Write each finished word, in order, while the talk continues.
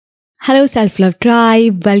Hello, Self Love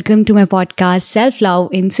Tribe. Welcome to my podcast, Self Love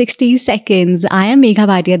in 60 Seconds. I am Megha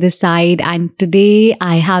Bhatia this side, and today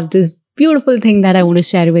I have this beautiful thing that I want to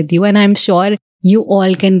share with you, and I'm sure you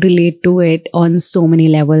all can relate to it on so many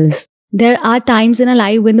levels. There are times in our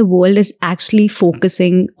life when the world is actually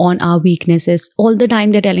focusing on our weaknesses. All the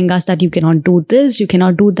time they're telling us that you cannot do this, you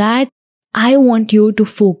cannot do that. I want you to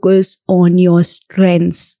focus on your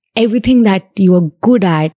strengths, everything that you are good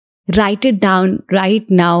at. Write it down right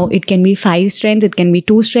now. It can be 5 strengths, it can be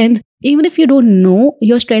 2 strengths. Even if you don't know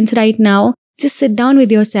your strengths right now, just sit down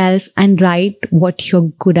with yourself and write what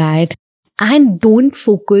you're good at. And don't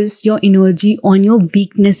focus your energy on your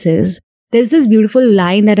weaknesses. There's this beautiful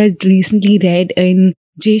line that I recently read in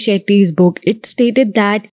Jay Shetty's book. It stated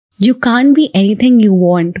that you can't be anything you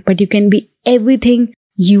want, but you can be everything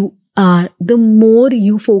you are. The more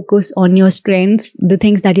you focus on your strengths, the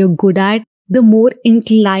things that you're good at, the more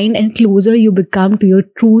inclined and closer you become to your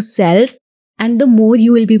true self, and the more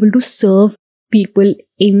you will be able to serve people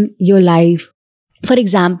in your life. For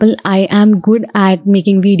example, I am good at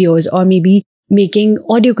making videos or maybe making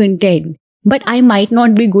audio content, but I might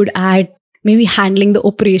not be good at maybe handling the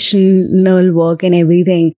operational work and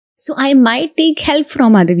everything. So I might take help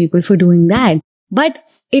from other people for doing that. But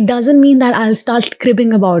it doesn't mean that I'll start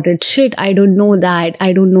cribbing about it. Shit, I don't know that.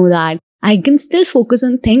 I can still focus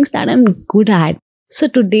on things that I'm good at. So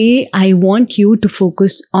today I want you to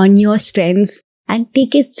focus on your strengths and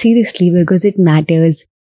take it seriously because it matters.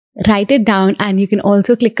 Write it down, and you can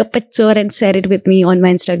also click a picture and share it with me on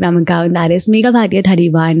my Instagram account, that is Megha Bhatia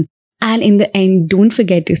 31. And in the end, don't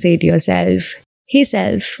forget to say to yourself, hey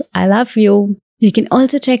self, I love you. You can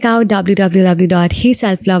also check out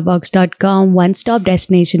www.heyselflovebox.com, one-stop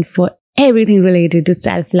destination for everything related to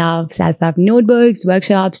self-love notebooks,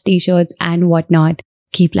 workshops, t-shirts, and whatnot.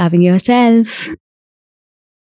 Keep loving yourself.